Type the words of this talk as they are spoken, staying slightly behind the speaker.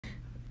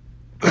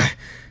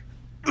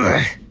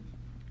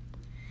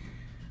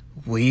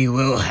We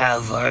will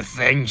have our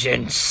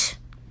vengeance.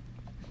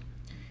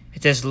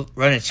 It has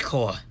run its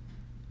core.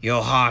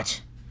 Your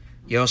heart,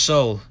 your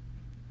soul.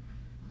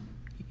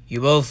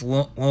 You both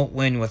won't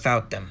win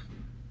without them.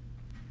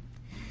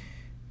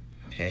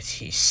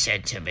 Petty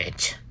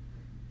sentiment.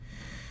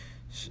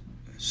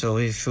 So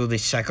we fully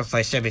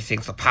sacrificed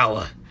everything for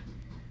power.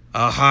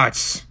 Our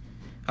hearts,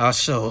 our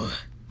soul.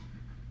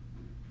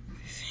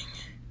 Everything.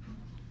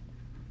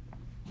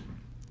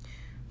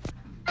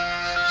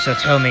 So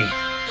tell me,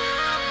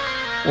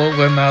 what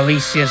were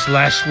Malicia's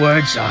last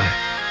words are?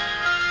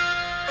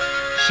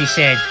 She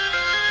said,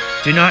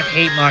 "Do not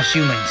hate Marsh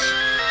humans.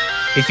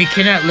 If you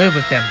cannot live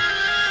with them,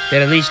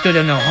 then at least do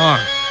them no harm,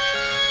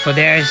 for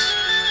theirs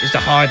is the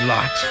hard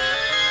lot."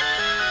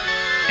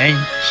 And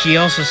she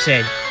also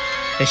said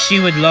that she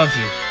would love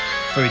you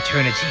for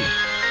eternity.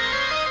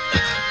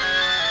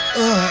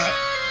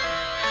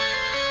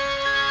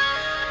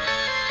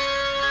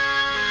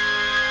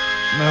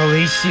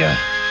 Malicia,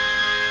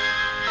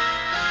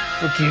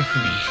 forgive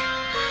me.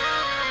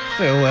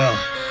 Farewell,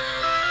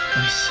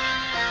 my son.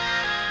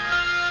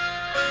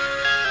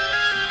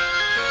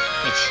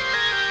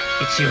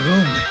 It's your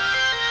room.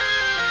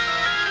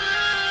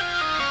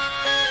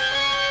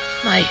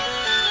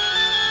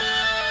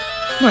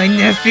 My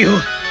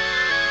nephew.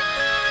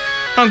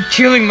 I'm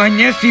killing my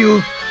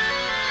nephew.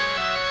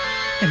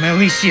 And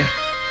Malicia,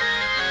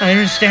 I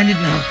understand it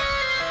now.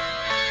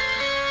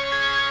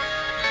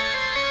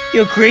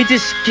 Your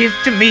greatest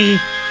gift to me,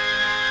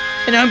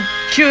 and I'm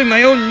killing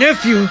my own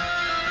nephew.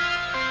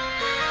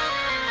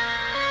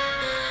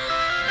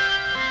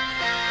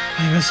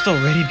 I must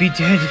already be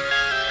dead.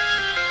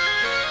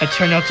 I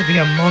turned out to be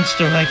a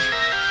monster like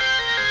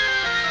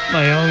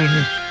my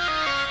own.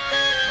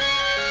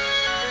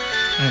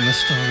 I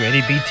must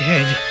already be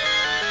dead.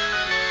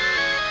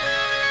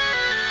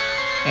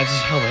 That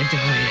is how I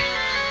die.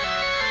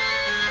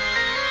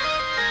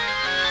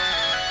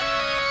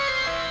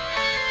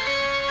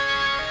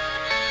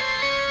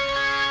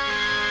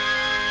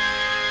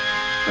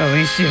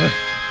 Alicia,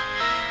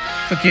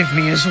 forgive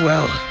me as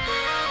well.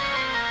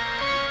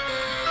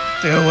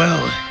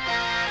 Farewell,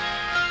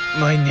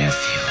 my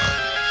nephew.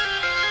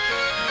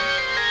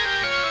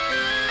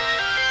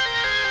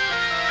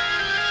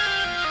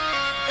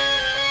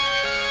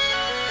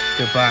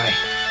 Goodbye,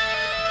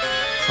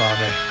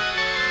 Father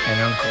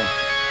and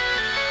Uncle.